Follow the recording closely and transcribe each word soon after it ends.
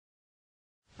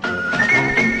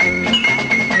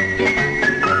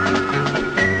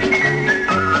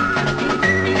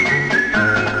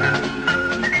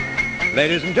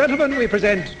Ladies and gentlemen, we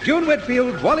present June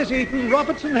Whitfield, Wallace Eaton,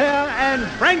 Robertson Hare, and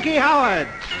Frankie Howerd.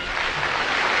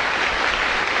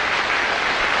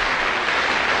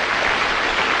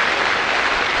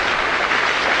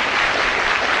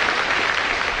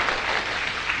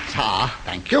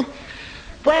 Thank you.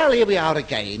 Well, here we are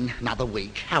again, another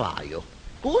week. How are you?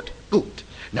 Good? Good.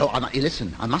 No,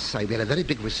 listen, I must say we had a very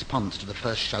big response to the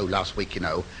first show last week, you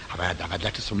know. I've had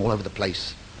letters from all over the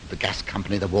place. The gas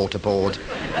company, the water board,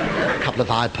 a couple of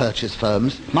hire purchase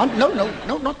firms. No,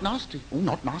 not nasty. Oh,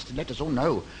 not nasty letters, oh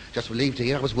no. Just relieved to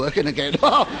hear I was working again.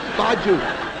 Oh, mind you,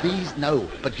 these, no,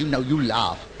 but you know, you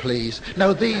laugh, please.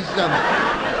 No, these,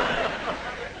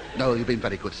 no, you've been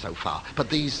very good so far. But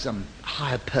these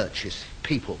hire purchase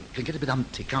people can get a bit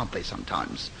umpty, can't they,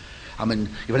 sometimes? I mean,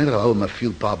 you've only got to owe them a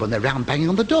few bob and they're round banging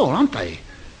on the door, aren't they?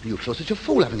 You feel such a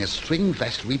fool having a string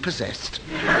vest repossessed.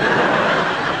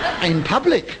 In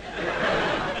public.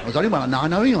 There's only one eye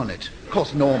knowing on it. Of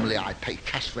course, normally I pay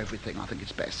cash for everything. I think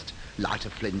it's best. Lighter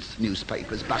flints,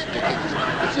 newspapers, bus tickets.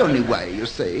 It's the only way, you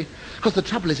see. Because the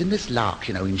trouble is, in this lark,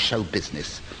 you know, in show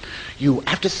business, you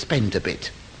have to spend a bit.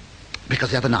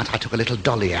 Because the other night I took a little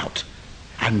dolly out,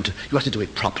 and you have to do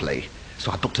it properly.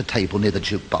 So I booked a table near the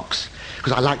jukebox.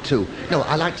 Because I like to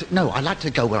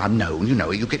go where I'm known, you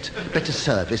know. You get better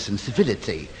service and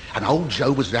civility. And old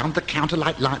Joe was round the counter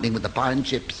like lightning with the pie and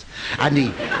chips. And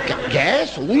he,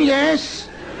 yes, oh yes.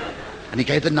 And he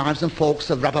gave the knives and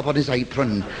forks a rub up on his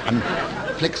apron and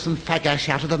flicked some fag ash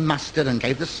out of the mustard and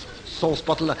gave the sauce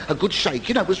bottle a good shake.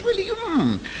 You know, it was really,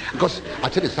 Of course, I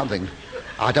tell you something,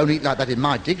 I don't eat like that in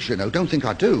my digs, you know. Don't think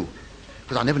I do.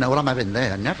 Because I never know what I'm having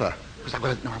there, never. Because I've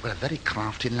got a very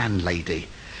crafty landlady.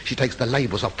 She takes the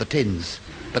labels off the tins.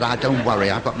 But I don't worry,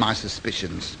 I've got my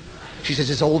suspicions. She says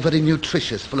it's all very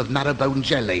nutritious, full of marrowbone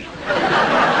jelly.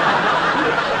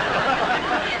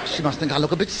 She must think I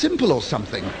look a bit simple or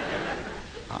something.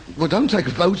 Well, don't take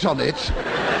a vote on it.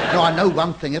 No, I know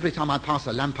one thing. Every time I pass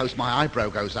a lamppost, my eyebrow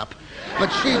goes up. But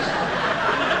she's...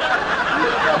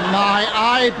 My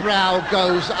eyebrow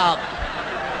goes up.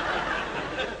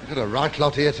 Got a right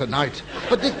lot here tonight.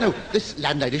 But this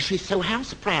landlady, she's so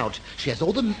house proud. She has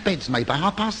all the beds made by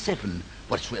 7:30.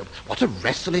 What a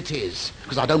wrestle it is,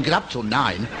 because I don't get up till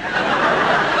 9.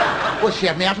 Well, she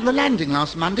had me out on the landing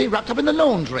last Monday, wrapped up in the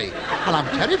laundry. Well, I'm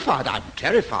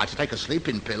terrified to take a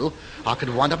sleeping pill. I could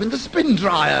wind up in the spin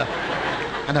dryer.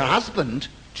 And her husband,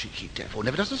 cheeky devil,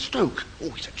 never does a stroke. Oh,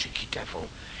 he's a cheeky devil.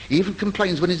 He even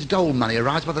complains when his dole money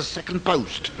arrives by the second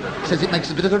post. Says it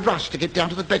makes a bit of a rush to get down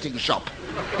to the betting shop.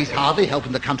 He's hardly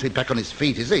helping the country back on his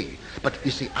feet, is he? But,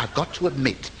 you see, I've got to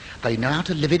admit, they know how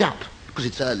to live it up. Because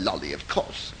it's her lolly, of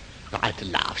course. I had to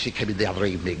laugh. She came in the other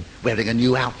evening wearing a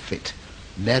new outfit.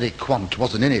 Mary Quant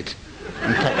wasn't in it.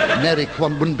 In fact, Mary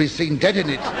Quant wouldn't be seen dead in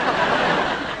it.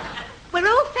 We're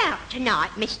off out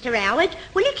tonight, Mr. Howerd.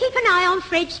 Will you keep an eye on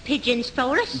Fred's pigeons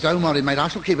for us? Don't worry, mate. I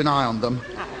shall keep an eye on them.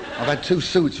 I've had 2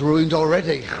 suits ruined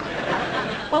already.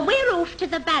 Well, we're off to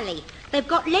the Bally. They've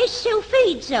got Les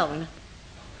Sylphides on.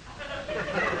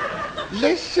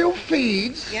 Les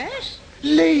Sylphides? Yes.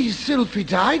 Les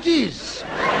Sylphides.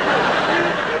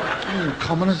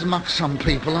 Common as muck, some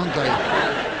people, aren't they?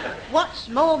 What's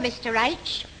more, Mr.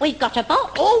 H, we've got a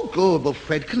box. Oh, good. Well,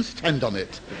 Fred can stand on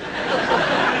it.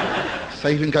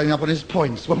 Save him going up on his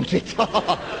points, won't it?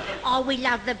 Oh, we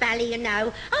love the Bally, you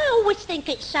know. I always think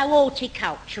it's so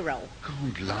horticultural.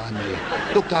 God, blimey.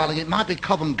 Look, darling, it might be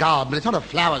Covent Garden, but it's not a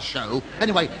flower show.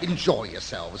 Anyway, enjoy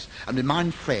yourselves. And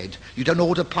remind Fred, you don't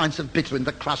order pints of bitter in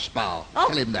the crush bar. Oh,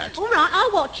 tell him that. All right,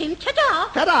 I'll watch him. Ta-da.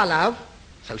 Ta-da, love.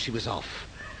 So she was off,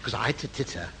 because I had to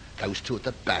titter those two at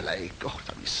the ballet. God, it's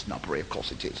only snobbery, of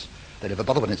course it is. They never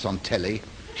bother when it's on telly.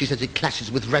 She says it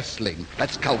clashes with wrestling.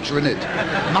 That's culture, isn't it?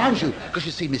 Mind you, because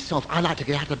you see, myself, I like to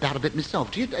get out and about a bit myself.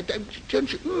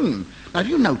 Don't you? Now, have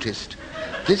you noticed?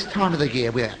 This time of the year,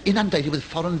 we're inundated with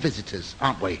foreign visitors,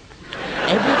 aren't we?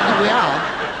 Everywhere we are.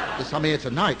 There's some here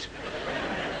tonight.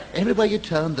 Everywhere you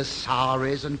turn, there's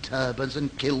saris and turbans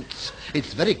and kilts.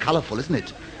 It's very colourful, isn't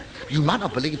it? You might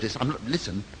not believe this.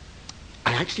 Listen,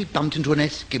 I actually bumped into an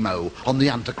Eskimo on the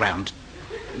underground.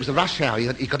 It was a rush hour.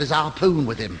 He got his harpoon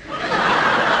with him.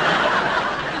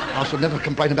 I shall never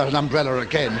complain about an umbrella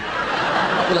again.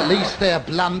 Well, at least they're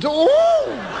blunt. Oh!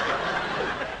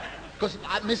 Because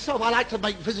myself, I like to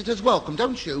make visitors welcome,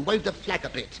 don't you? Wave the flag a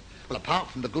bit. Well, apart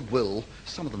from the goodwill,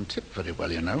 some of them tip very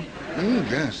well, you know.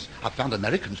 Yes, I've found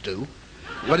Americans do.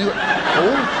 Oh,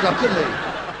 certainly.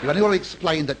 You only want to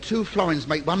explain that 2 florins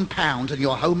make £1 and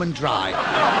you're home and dry.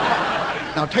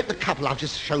 Now, take the couple I've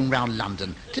just shown round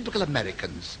London. Typical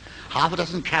Americans.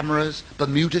 6 cameras,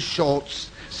 Bermuda shorts,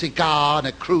 cigar and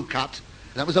a crew cut.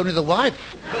 And that was only the wife.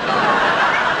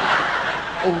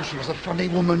 Oh, she was a funny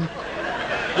woman.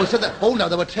 Well, so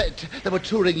they were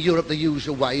touring Europe the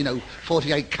usual way,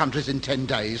 48 countries in 10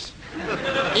 days.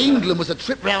 England was a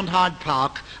trip round Hyde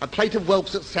Park, a plate of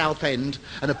whelks at Southend,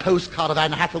 and a postcard of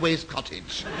Anne Hathaway's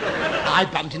cottage. I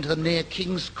bumped into them near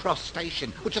King's Cross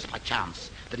Station, well, just by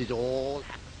chance, but it all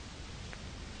happened.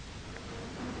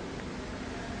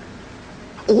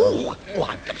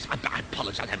 I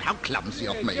apologise. How clumsy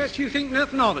of me. Just you think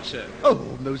nothing of it, sir.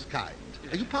 Oh, most kind.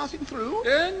 Are you passing through?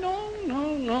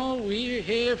 No. We're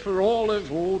here for all of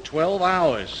 12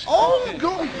 hours. Oh,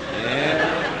 God.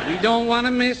 Yeah, we don't want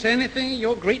to miss anything in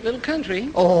your great little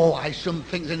country. Oh, I shouldn't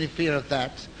think there's any fear of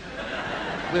that.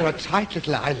 We're a tight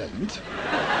little island.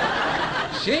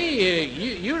 Say,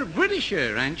 you're a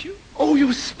Britisher, aren't you? Oh,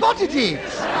 you spotted it.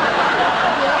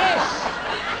 Yes.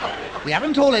 We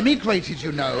haven't all emigrated,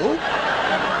 you know.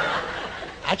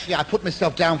 Actually, I put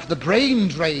myself down for the brain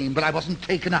drain, but I wasn't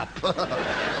taken up.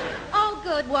 Oh,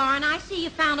 good, Warren. I see you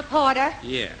found a porter.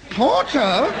 Yeah.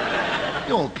 Porter?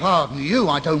 You'll pardon you,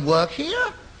 I don't work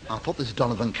here. I thought this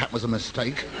Donovan cat was a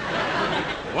mistake.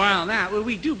 Well, now,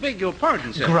 we do beg your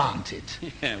pardon, sir. Granted.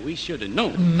 Yeah, we should have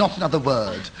known. Not another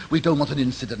word. We don't want an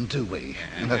incident, do we?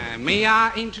 May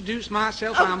I introduce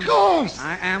myself? Of course.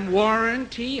 I am Warren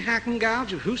T.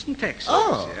 Hackengouge of Houston, Texas.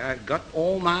 Oh. I've got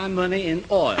all my money in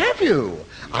oil. Have you?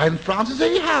 I'm Francis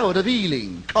A. Howerd of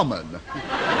Ealing, Common.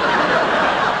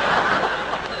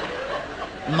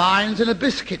 Mine's in a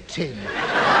biscuit tin.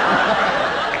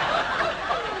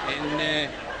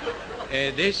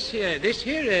 This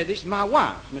is my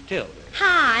wife, Matilda.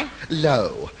 Hi.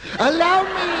 Lo. Allow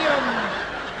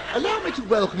me to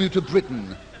welcome you to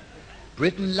Britain.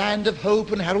 Britain, land of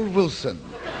hope and Harold Wilson.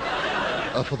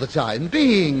 For the time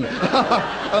being.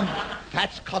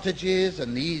 Thatched cottages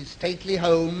and these stately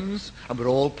homes, and we're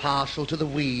all partial to the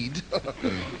weed.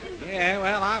 Yeah,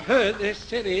 well, I've heard this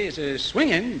city is a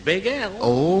swinging Big L.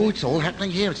 Oh, it's all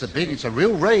happening here. It's a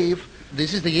real rave.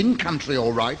 This is the in-country,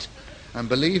 all right. And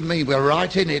believe me, we're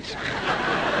right in it.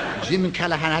 Jim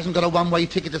Callahan hasn't got a one-way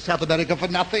ticket to South America for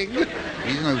nothing.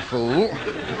 He's no fool.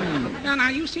 Now,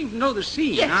 you seem to know the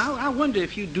scene. Yes. I wonder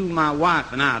if you do my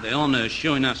wife and I the honor of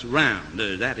showing us around.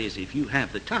 That is, if you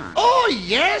have the time. Oh,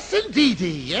 yes, indeedy.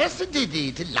 Yes,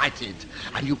 indeedy. Delighted.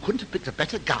 And you couldn't have picked a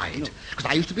better guide. Because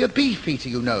I used to be a beefeater,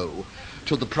 you know,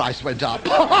 till the price went up.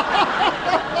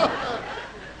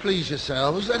 Please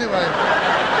yourselves. Anyway.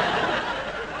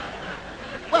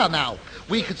 Well, now,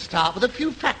 we could start with a few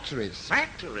factories.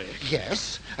 Factories?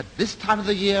 Yes. At this time of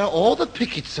the year, all the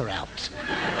pickets are out.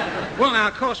 Well, now,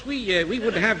 of course, we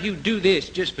wouldn't have you do this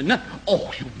just for nothing.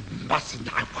 Oh, you mustn't.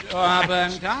 But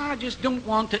I just don't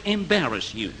want to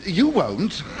embarrass you. You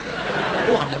won't.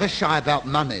 Oh, I'm never shy about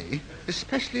money,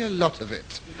 especially a lot of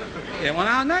it. Yeah, well,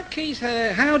 now, in that case,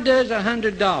 how does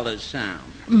 $100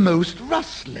 sound? Most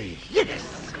rustly,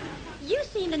 yes. You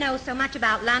seem to know so much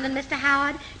about London, Mr.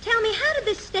 Howard. Tell me, how did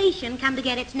this station come to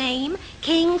get its name?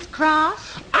 King's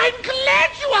Cross? I'm glad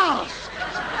you asked.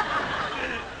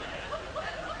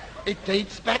 It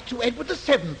dates back to Edward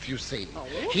VII, you see. Oh.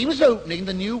 He was opening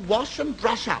the new wash and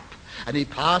brush up, and a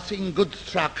passing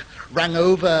goods truck ran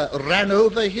over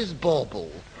his bauble.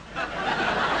 Well,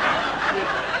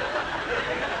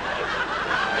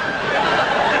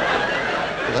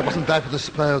 that wasn't bad for the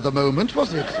spur of the moment,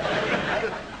 was it?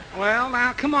 Well,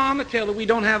 now, come on, Matilda. We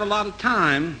don't have a lot of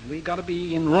time. We got to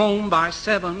be in Rome by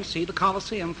 7, see the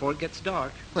Colosseum before it gets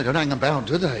dark. They don't hang about,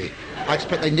 do they? I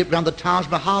expect they nip round the Taj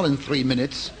Mahal in 3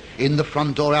 minutes. In the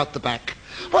front door, out the back.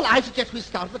 Well, I suggest we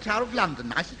start at the Tower of London.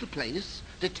 Nice little place.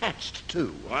 Detached,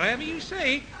 too. Whatever you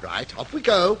say. Right, off we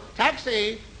go.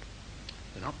 Taxi!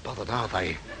 They're not bothered, are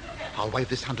they? I'll wave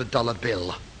this $100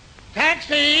 bill.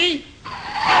 Taxi!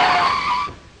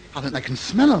 I think they can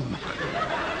smell them.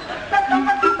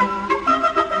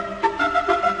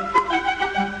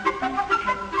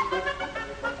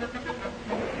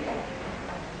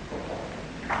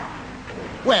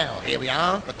 Well, here we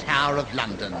are, the Tower of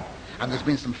London. And there's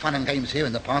been some fun and games here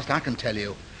in the past, I can tell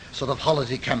you. Sort of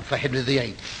holiday camp for Henry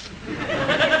VIII.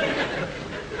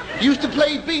 Used to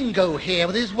play bingo here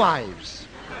with his wives.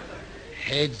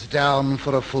 Heads down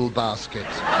for a full basket.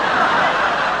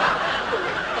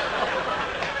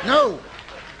 No.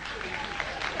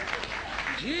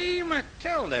 Gee,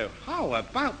 Matilda, how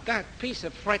about that piece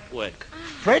of fretwork?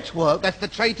 Fretwork? That's the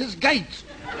Traitor's Gate.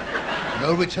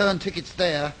 No return tickets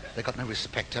there. They got no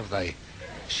respect, have they?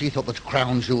 She thought that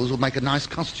crown jewels would make a nice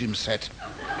costume set.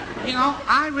 You know,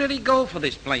 I really go for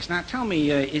this place. Now, tell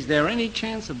me, is there any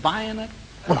chance of buying it?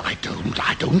 Well, I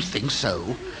don't think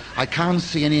so. I can't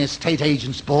see any estate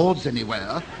agents' boards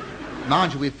anywhere.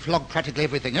 Mind you, we've flogged practically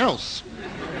everything else.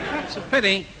 That's a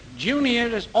pity. Junior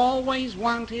has always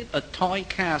wanted a toy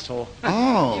castle.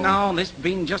 Oh. You know, this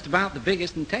being just about the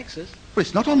biggest in Texas. Well,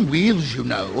 it's not on wheels, you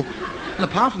know. And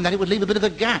apart from that, it would leave a bit of a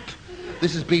gap.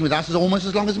 This has been with us almost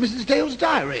as long as Mrs. Dale's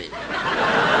diary.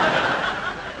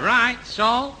 Right,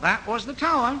 so that was the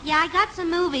tower. Yeah, I got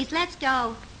some movies. Let's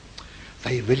go.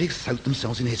 They really soak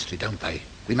themselves in history, don't they?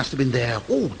 We must have been there,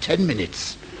 10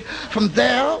 minutes. From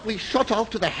there, we shot off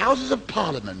to the Houses of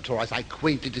Parliament, or as I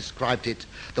quaintly described it,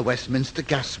 the Westminster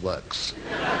Gas Works.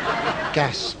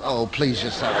 Gas, please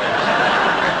yourself.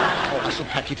 I shall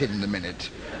pack it in a minute.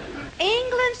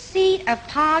 England's seat of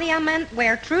Parliament,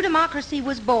 where true democracy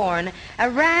was born, a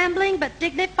rambling but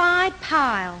dignified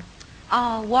pile.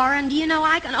 Oh, Warren, do you know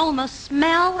I can almost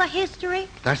smell the history?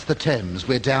 That's the Thames.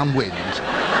 We're downwind.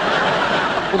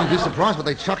 Well, you'd be surprised what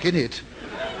they chuck in it.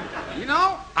 You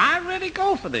know, I really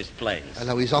go for this place.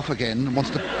 Hello, he's off again.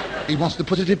 He wants to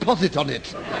put a deposit on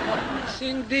it. Yes,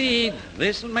 indeed.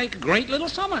 This'll make a great little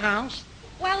summer house.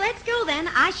 Well, let's go then.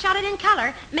 I shot it in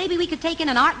color. Maybe we could take in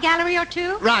an art gallery or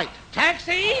two. Right.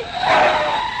 Taxi!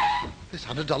 This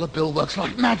 $100 bill works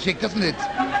like magic, doesn't it?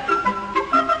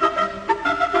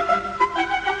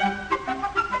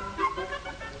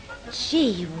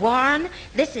 Gee, Warren,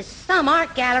 this is some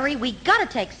art gallery. We gotta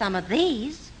take some of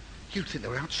these. You'd think they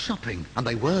were out shopping, and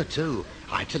they were too.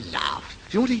 I had to laugh.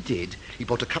 Do you know what he did? He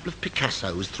bought a couple of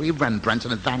Picassos, 3 Rembrandts,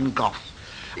 and a Van Gogh.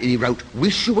 And he wrote,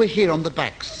 "Wish you were here" on the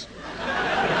backs.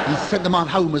 And sent them on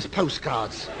home as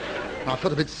postcards. And I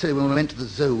felt a bit silly when we went to the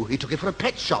zoo. He took it for a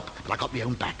pet shop, but I got my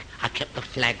own back. I kept the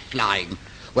flag flying.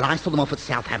 When I saw them off at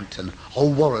Southampton,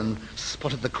 old Warren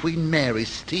spotted the Queen Mary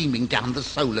steaming down the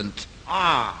Solent.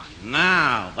 Ah,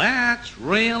 now that's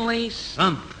really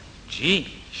something. Gee,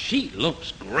 she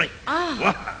looks great. Oh.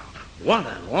 Wow, what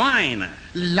a liner.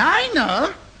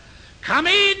 Liner? Come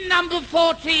in, number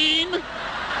 14.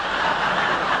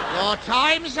 Your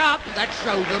time's up. That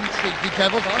showed them, cheeky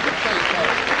devils. I could say so.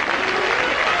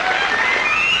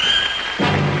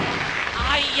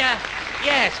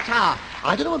 Yes, Tar.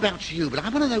 I don't know about you, but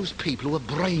I'm one of those people who are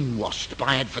brainwashed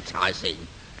by advertising.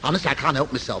 Honestly, I can't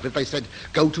help myself. If they said,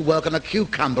 go to work on a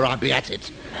cucumber, I'd be at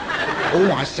it.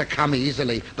 I succumb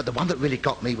easily. But the one that really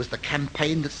got me was the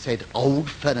campaign that said, old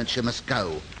furniture must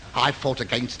go. I fought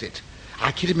against it.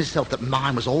 I kidded myself that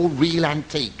mine was all real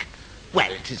antique.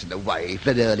 Well, it is in a way,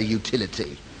 very early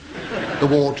utility. The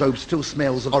wardrobe still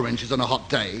smells of oranges on a hot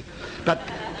day. But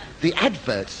the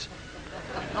adverts...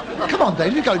 Come on,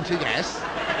 then, you're going to yes.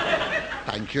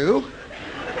 Thank you.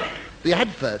 The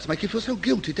adverts make you feel so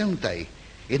guilty, don't they?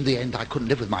 In the end, I couldn't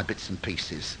live with my bits and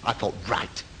pieces. I thought,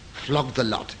 right, flog the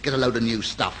lot, get a load of new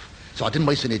stuff. So I didn't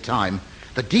waste any time.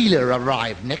 The dealer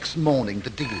arrived next morning, the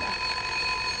dealer.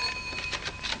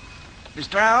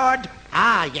 Mr. Howard,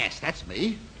 Ah, yes, that's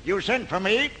me. you sent for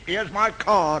me. Here's my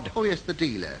card. Oh, yes, the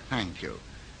dealer. Thank you.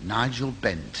 Nigel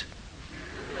Bent.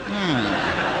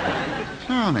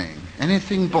 Charming.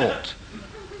 Anything bought.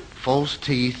 False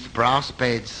teeth, brass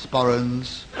beds,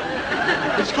 sporrans.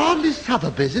 It's hardly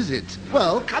Sotheby's, is it?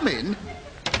 Well, come in.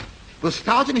 We'll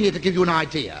start in here to give you an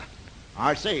idea.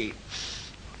 I see.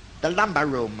 The lumber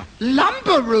room.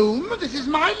 Lumber room? This is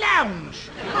my lounge.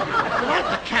 I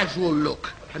like the casual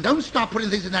look. And don't start putting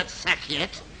things in that sack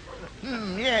yet.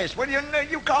 Yes, well,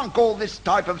 you can't call this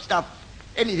type of stuff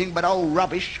anything but old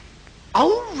rubbish.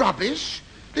 Old rubbish?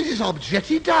 This is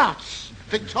Objetti Darts.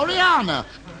 Victoriana.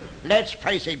 Let's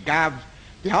face it, Gov.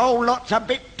 The whole lot's a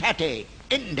bit tatty,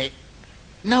 isn't it?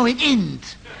 No, it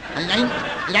ain't. And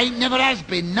it ain't never has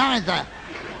been, neither.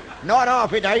 Not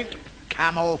half it ain't.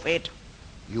 Come off it.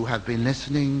 You have been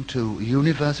listening to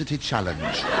University Challenge,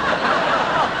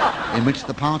 in which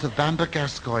the part of Bamber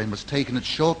Gascoigne was taken at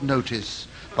short notice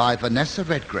by Vanessa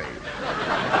Redgrave.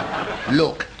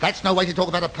 Look, that's no way to talk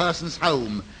about a person's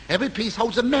home. Every piece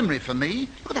holds a memory for me.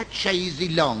 Look at that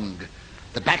chazy long.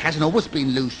 The back hasn't always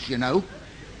been loose, you know.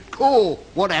 Oh,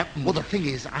 what happened? Well, the thing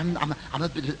is, I'm a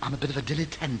bit of a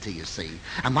dilettante, you see.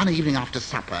 And one evening after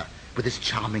supper, with this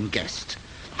charming guest,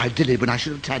 I dillied when I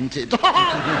should have tanted.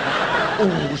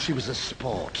 Oh, she was a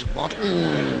sport. What?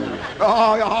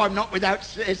 Oh, I'm not without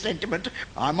sentiment.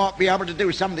 I might be able to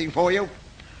do something for you.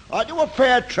 I do a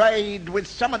fair trade with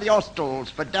some of the hostels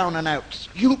for down and outs.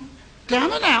 You...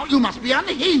 Down and out? You must be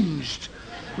unhinged.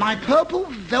 My purple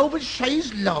velvet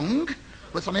chaise long,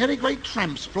 with some airy great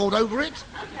tramps sprawled over it,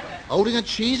 holding a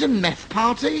cheese and meth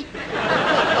party?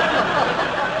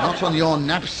 Not on your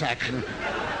knapsack.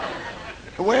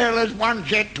 Well, as one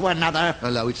gent to another.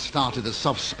 Hello, it started a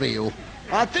soft spiel.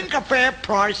 I think a fair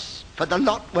price for the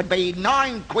lot would be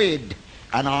 £9,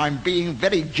 and I'm being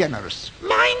very generous.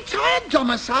 My entire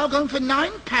domicile going for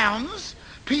 £9?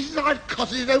 Pieces I've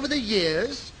cosseted over the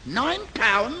years?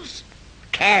 £9?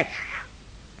 Cash.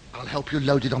 I'll help you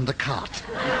load it on the cart.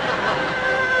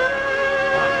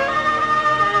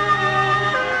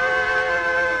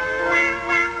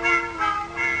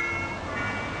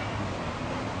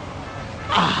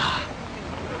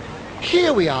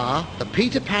 Here we are, the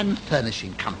Peter Pan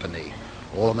Furnishing Company,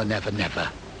 all on the Never Never.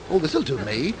 Oh, this'll do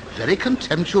me. Very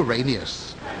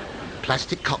contemptuous.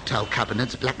 Plastic cocktail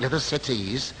cabinets, black leather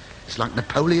settees. It's like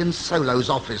Napoleon Solo's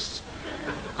office.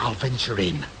 I'll venture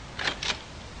in.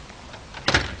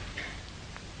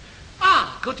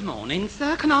 Ah, good morning,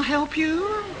 sir. Can I help you?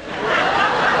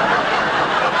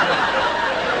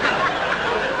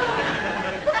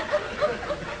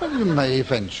 Well, you may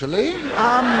eventually.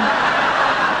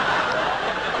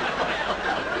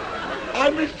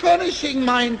 I'm refurnishing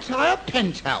my entire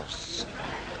penthouse.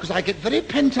 Because I get very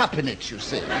pent up in it, you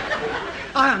see.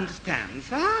 I understand,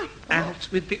 sir. Out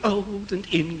with the old and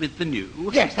in with the new.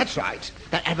 Yes, that's right.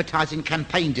 That advertising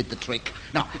campaign did the trick.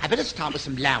 Now, I better start with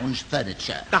some lounge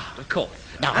furniture. Ah, of course.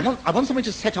 Now, I want something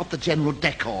to set off the general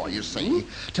decor, you see,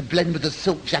 to blend with the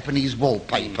silk Japanese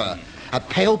wallpaper, a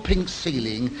pale pink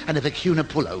ceiling, and a vicuna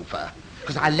pullover,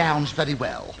 because I lounge very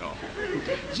well. Oh.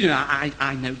 You know,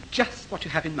 I know just what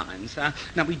you have in mind, sir.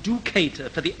 Now, we do cater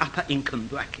for the upper income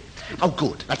bracket. Oh,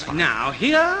 good. That's fine. Now,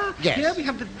 here Yes. we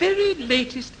have the very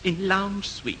latest in lounge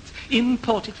suites,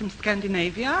 imported from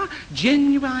Scandinavia,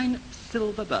 genuine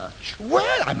silver birch.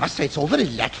 Well, I must say it's all very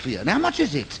Latvian. How much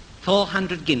is it?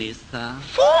 400 guineas, sir.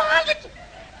 400?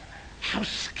 How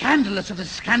scandalous of the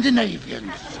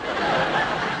Scandinavians.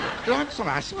 Right, sorry,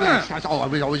 I splashed. Oh,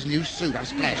 I always knew suit. I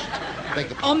splashed. Beg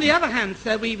the On the other hand,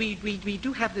 sir, we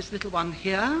do have this little one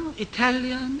here,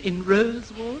 Italian in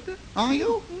rosewood. Are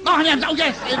you? Oh,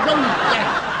 yes, in rosewood,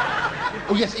 yes.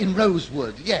 Oh, yes, in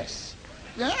rosewood, yes.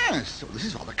 Yes, well, this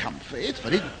is rather comfy. It's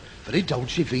very, very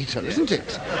Dolce Vita, isn't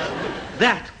it?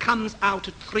 That comes out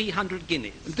at 300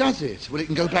 guineas. Does it? Well, it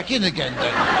can go back in again,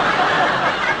 then.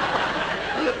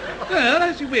 Well,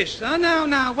 as you wish, sir.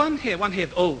 Now, one here.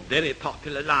 Oh, very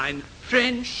popular line.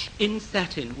 French in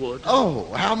satin wood.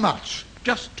 Oh, how much?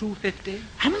 Just £2.50.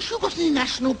 Haven't you got any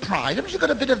national pride? Haven't you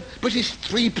got a bit of British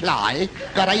three-ply?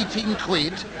 Got 18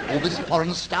 quid? All this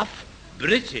foreign stuff?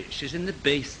 British is in the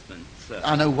basement, sir.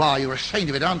 I know why. You're ashamed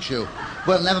of it, aren't you?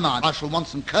 Well, never mind. I shall want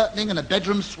some curtaining and a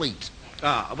bedroom suite.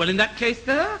 Ah, well, in that case,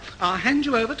 sir, I'll hand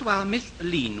you over to our Miss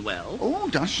Leanwell. Oh,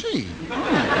 does she?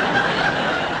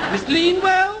 Oh. Miss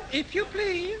Leanwell, if you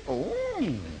please. Oh,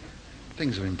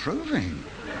 things are improving.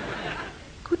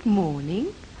 Good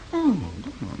morning. Oh,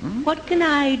 good morning. What can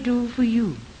I do for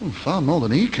you? Oh, far more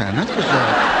than he can, that's for sure.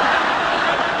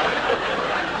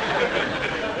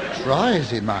 Try as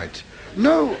he might.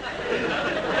 No.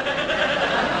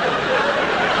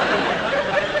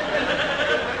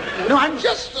 No, I'm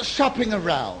just shopping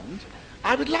around.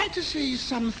 I would like to see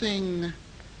something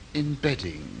in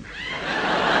bedding.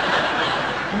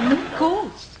 Of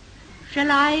course.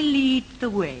 Shall I lead the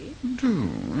way? Do.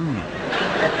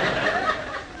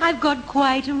 I've got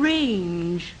quite a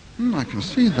range. I can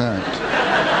see that.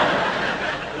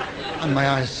 And may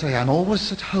I say, I'm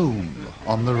always at home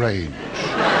on the range.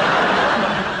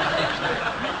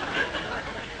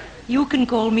 You can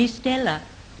call me Stella.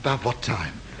 About what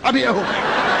time? I mean,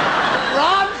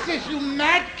 Francis, you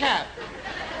madcap!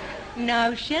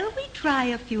 Now, shall we try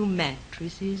a few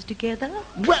mattresses together?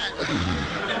 Well,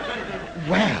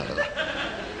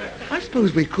 I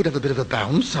suppose we could have a bit of a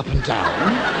bounce up and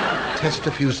down, test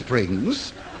a few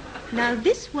springs. Now,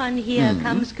 this one here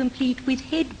comes complete with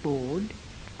headboard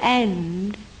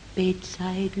and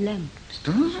bedside lamps.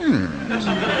 Does it?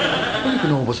 Well, you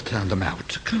can always turn them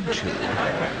out, can't you?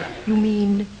 You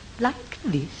mean like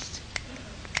this?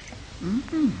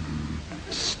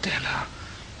 Stella,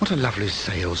 what a lovely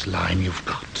sales line you've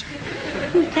got.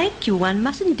 Thank you. One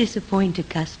mustn't disappoint a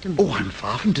customer. Oh, I'm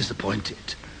far from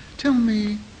disappointed. Tell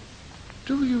me,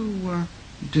 do you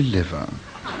deliver?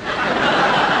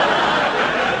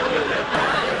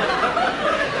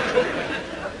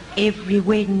 Every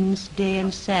Wednesday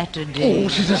and Saturday. Oh,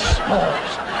 she's a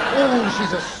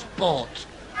sport.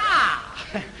 Ah,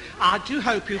 I do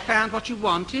hope you found what you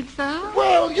wanted, sir.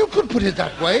 Well, you could put it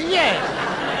that way, yes.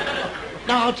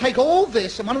 Now, I'll take all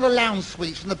this and one of the lounge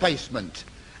suites in the basement.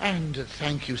 And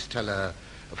thank you, Stella,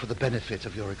 for the benefit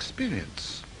of your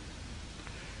experience.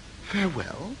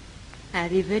 Farewell.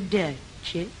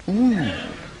 Arrivederci. Ooh,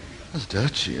 as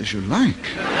dirty as you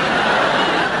like.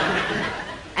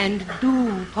 And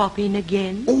do pop in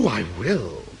again. Oh, I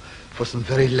will, for some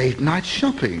very late night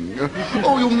shopping.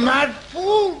 Oh, you mad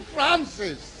fool,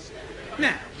 Francis.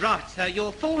 Now, right, sir,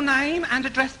 your full name and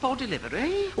address for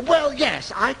delivery. Well,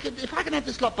 yes, if I can have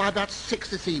this lot by about 6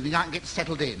 this evening, I can get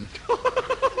settled in.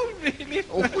 Really?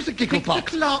 Oh, what's a giggle 6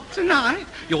 box? o'clock tonight?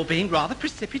 You're being rather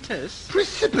precipitous.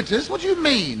 Precipitous? What do you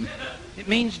mean? It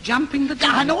means jumping the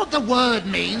gun. I know what the word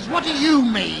means. What do you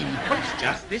mean? Well, it's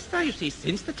just this, though. You see,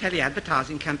 since the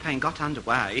telly-advertising campaign got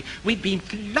underway, we've been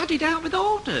flooded out with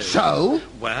orders. So?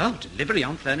 Well, delivery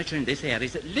on furniture in this area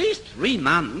is at least 3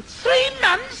 months. 3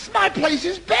 months? My place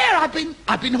is bare. I've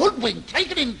been hoodwinked,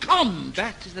 taken in, conned.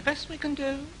 That is the best we can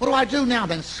do. What do I do now,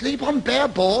 then? Sleep on bare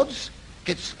boards?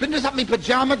 Get splinters up me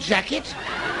pyjama jacket?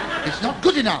 It's not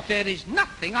good enough. There is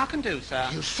nothing I can do, sir.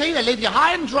 You see, they leave you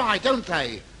high and dry, don't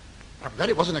they? I'm glad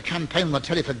it wasn't a campaign on the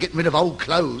telly for getting rid of old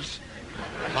clothes.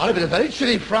 I'd have been a very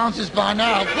chilly Francis by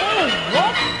now.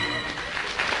 What?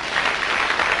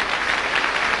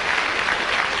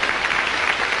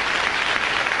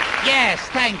 Yes,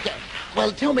 thank you.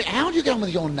 Well, tell me, how do you get on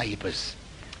with your neighbours?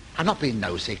 I'm not being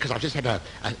nosy, because I've just had a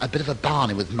bit of a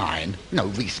barney with mine,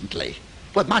 recently.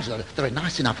 Well, mind you, they're a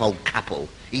nice enough old couple.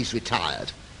 He's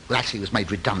retired. Well, actually, he was made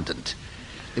redundant.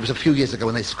 It was a few years ago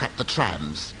when they scrapped the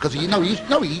trams. Because, he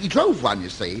drove one, you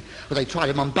see. Well, they tried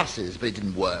him on buses, but it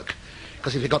didn't work.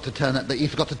 Because he forgot to turn at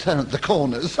the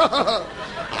corners. Well,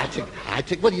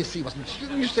 you see, wasn't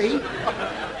it? You see?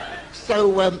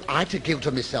 So, I had to giggle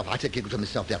to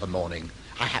myself the other morning.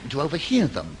 I happened to overhear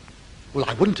them. Well,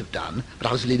 I wouldn't have done, but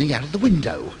I was leaning out of the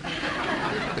window.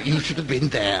 But you should have been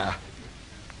there.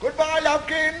 Goodbye,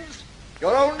 Lovekins.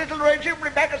 Your own little Reggie will be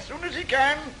back as soon as he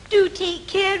can. Do take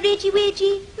care, Reggie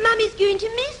Wedgie. Mummy's going to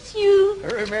miss you.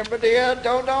 Remember, dear,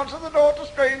 don't answer the door to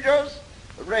strangers.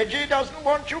 Reggie doesn't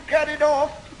want you carried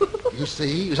off. You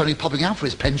see, he was only popping out for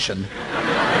his pension.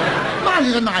 Well,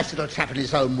 he's a nice little chap in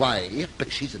his own way,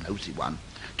 but she's a nosy one.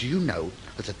 Do you know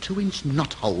there's a 2-inch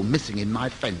knot hole missing in my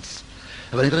fence?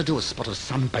 I've only got to do a spot of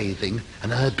sunbathing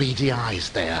and her beady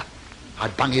eyes there.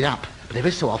 I'd bung it up, but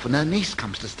every so often her niece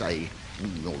comes to stay.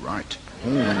 All right.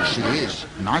 She is.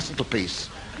 Nice little piece.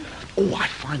 Oh, I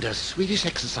find her Swedish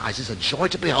exercises a joy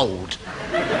to behold.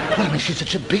 Well, I mean, she's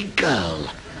such a big girl.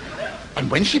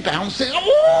 And when she bounces...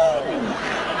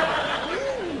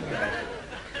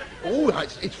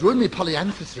 it's ruined me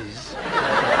polyanthesis.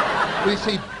 Well, you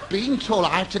see, being tall,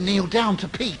 I have to kneel down to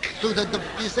peek through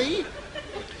you see?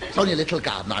 It's only a little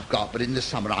garden I've got, but in the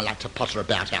summer I like to potter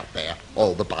about out there,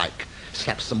 or the bike,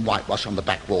 slap some whitewash on the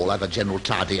back wall, have a general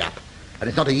tidy up. And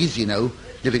it's not easy,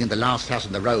 living in the last house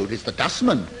on the road. It's the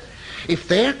dustmen. If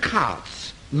their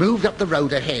carts moved up the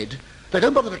road ahead, they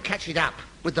don't bother to catch it up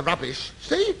with the rubbish.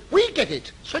 See? We get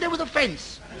it. Straight over the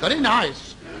fence. Very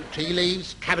nice. Tea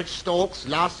leaves, cabbage stalks,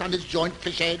 last Sunday's joint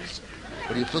fish heads.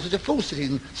 Well, you feel such a fool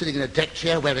sitting in a deck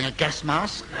chair wearing a gas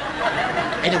mask.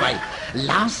 Anyway,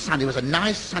 last Sunday was a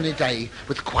nice sunny day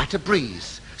with quite a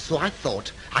breeze. So I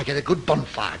thought I'd get a good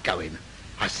bonfire going.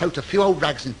 I soaked a few old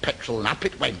rags in petrol and up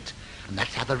it went. And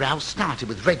that's how the row started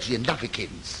with Reggie and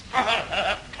Lovekins.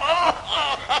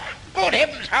 Good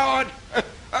heavens, Howard.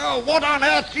 What on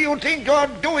earth do you think you're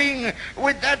doing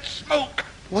with that smoke?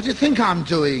 What do you think I'm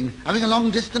doing? Having a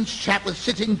long-distance chat with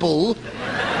Sitting Bull?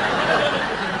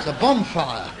 It's a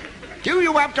bonfire. Do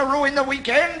you have to ruin the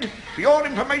weekend? For your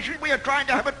information, we are trying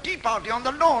to have a tea party on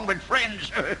the lawn with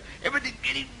friends. Everything's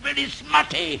getting very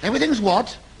smutty. Everything's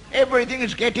what? Everything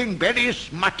is getting very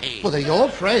smutty. Well, they're your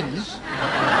friends.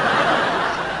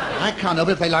 I can't help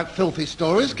it if they like filthy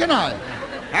stories, can I?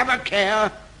 Have a care.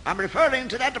 I'm referring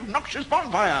to that obnoxious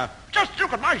bonfire. Just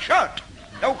look at my shirt.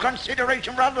 No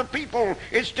consideration for other people.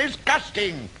 It's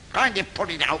disgusting. Kindly put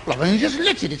it out. Well, then you just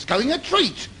lit it. It's going a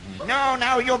treat.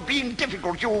 No, you're being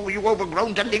difficult, you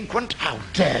overgrown delinquent. How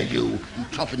dare you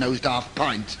toffee-nosed half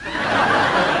pint.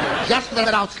 Just for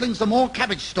that, I'll sling some more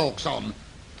cabbage stalks on.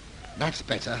 That's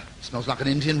better. Smells like an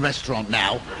Indian restaurant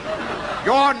now.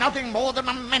 You're nothing more than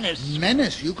a menace.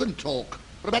 Menace? You can talk.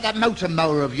 What about that motor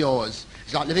mower of yours?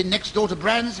 It's like living next door to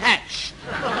Brands Hatch.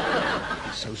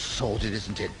 It's so sordid,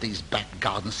 isn't it? These back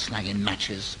gardens slanging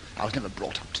matches. I was never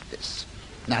brought up to this.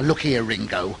 Now, look here,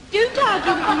 Ringo. Don't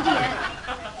argue with him, dear.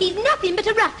 He's nothing but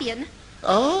a ruffian.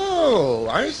 Oh,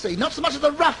 I see. Not so much of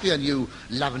the ruffian, you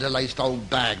lavender-laced old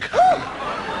bag.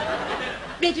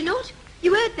 Reginald,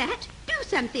 you heard that? Do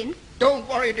something. Don't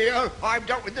worry, dear. I've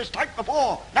dealt with this type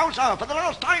before. Now, sir, for the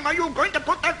last time, are you going to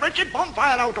put that wretched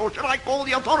bonfire out, or shall I call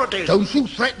the authorities? Don't you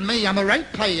threaten me. I'm a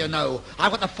ratepayer,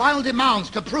 I've got the final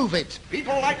demands to prove it.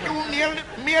 People like you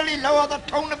merely lower the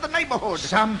tone of the neighbourhood.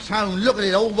 Some tone. Look at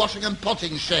it, all washing and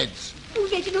potting sheds. Oh,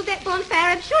 Reginald, that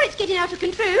bonfire, I'm sure it's getting out of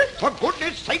control. For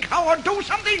goodness sake, Howard, do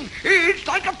something. It's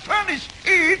like a furnace.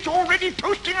 It's already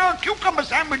toasting our cucumber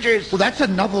sandwiches. Well, that's a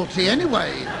novelty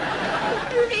anyway.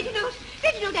 Oh, Reginald,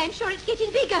 I'm sure it's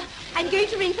getting bigger. I'm going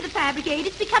to ring for the fire brigade.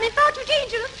 It's becoming far too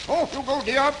dangerous. Off you go,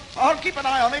 dear. I'll keep an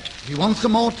eye on it. If you want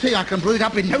some more tea, I can brew it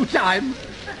up in no time.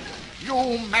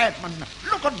 You madman,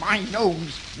 look at my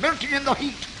nose, melting in the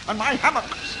heat, and my hammock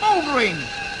smouldering.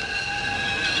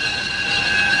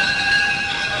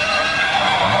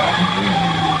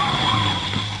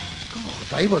 Oh,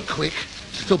 they were quick.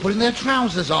 Still putting their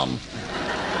trousers on.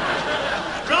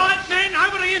 Right, men,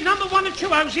 over here, number 1 and 2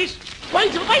 hoses.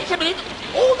 Wait a minute.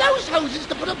 All those hoses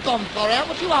to put a bonfire out.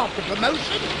 What you after,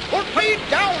 promotion? Put me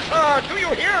down, sir. Do you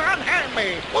hear? Unhand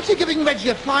me. What's he giving Reggie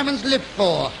a fireman's lift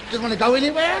for? Doesn't want to go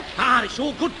anywhere? Ah, it's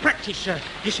all good practice, sir.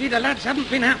 You see, the lads haven't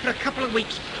been out for a couple of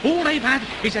weeks. All they've had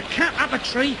is a cat up a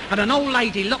tree and an old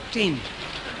lady locked in.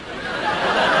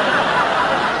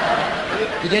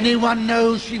 Did anyone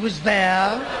know she was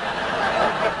there?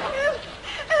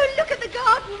 Oh, look at the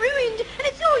garden ruined. And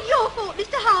it's all your fault,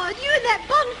 Mr. Howard. You and that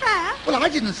bonfire. Well, I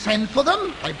didn't send for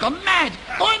them. They've gone mad.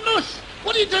 Oi, Mush,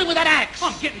 what are you doing with that axe?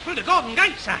 I'm getting through the garden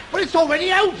gate, sir. Well, it's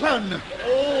already open.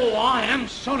 Oh, I am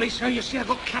sorry, sir. You see, I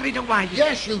got carried away.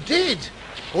 Yes, you did.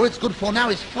 All it's good for now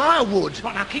is firewood.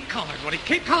 Right, now, keep calm, everybody.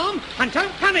 Keep calm and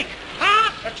don't panic.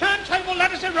 Ah, the turntable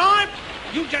ladder's arrived.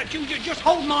 You just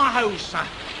hold my hose, sir.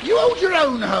 You hold your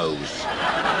own hose.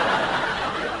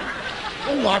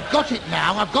 Oh, I've got it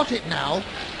now.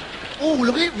 Oh,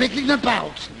 look at it wriggling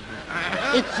about.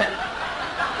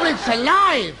 It's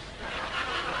alive.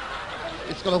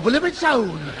 It's got a will of its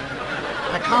own.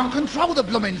 I can't control the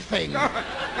blooming thing.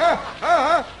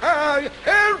 Help!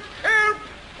 Help!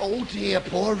 Oh, dear,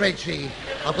 poor Reggie.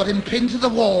 I've got him pinned to the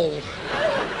wall.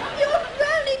 You're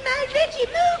drowning, my Reggie.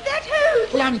 Move that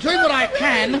hose. Well, I'm doing what I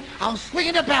can. I'll swing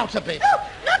it about a bit. Oh,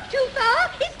 not too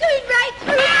far. It's going right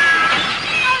through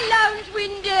our lounge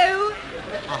window.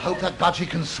 I hope that budgie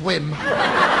can swim.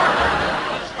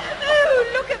 Oh,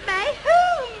 look at my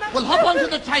home. Well, hop onto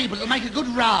the table. It'll make a good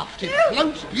raft. It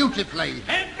floats beautifully.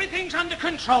 Everything's under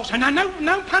control, sir. Now,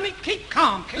 no panic. Keep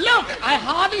calm. Look, I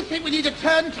hardly think we need a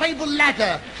turntable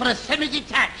ladder for a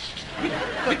semi-detached.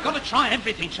 We've got to try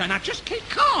everything, sir. Now, just keep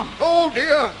calm. Oh,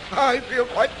 dear. I feel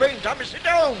quite faint. I must sit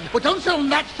down. Well, don't sit on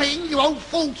that thing, you old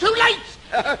fool. Too late.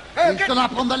 He's gone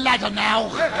up on the ladder now.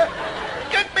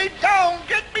 Get me down!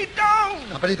 Get me down!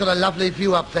 I bet he's got a lovely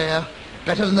view up there.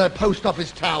 Better than the post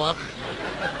office tower.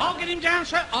 I'll get him down,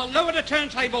 sir. I'll lower the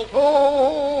turntable.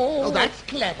 Oh, that's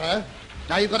clever.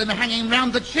 Now you've got him hanging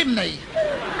round the chimney.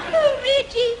 Oh,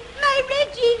 Reggie, my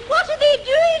Reggie, what are they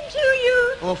doing to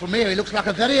you? Oh, from here he looks like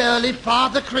a very early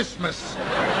Father Christmas.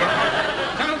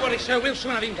 Don't worry, sir. We'll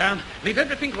soon have him down. Leave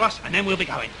everything to us, and then we'll be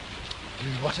going.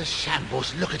 What a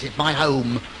shambles. Look at it, my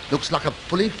home. Looks like a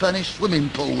fully furnished swimming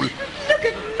pool. Look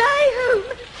at my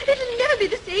home. It'll never be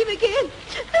the same again.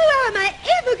 How am I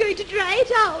ever going to dry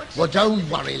it out? Well, don't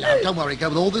worry, love. Don't worry. Go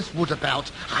with all this wood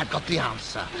about. I've got the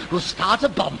answer. We'll start a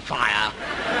bonfire.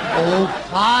 Oh,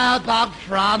 firebug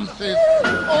Francis.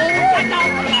 Oh, get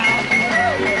out now.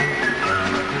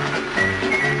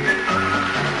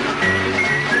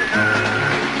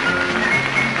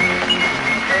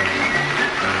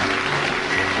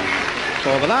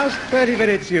 For the last 30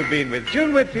 minutes, you've been with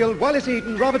June Whitfield, Wallace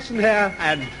Eaton, Robertson Hare,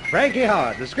 and Frankie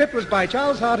Howerd. The script was by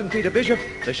Charles Hart and Peter Bishop.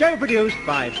 The show produced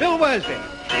by Phil Worsby.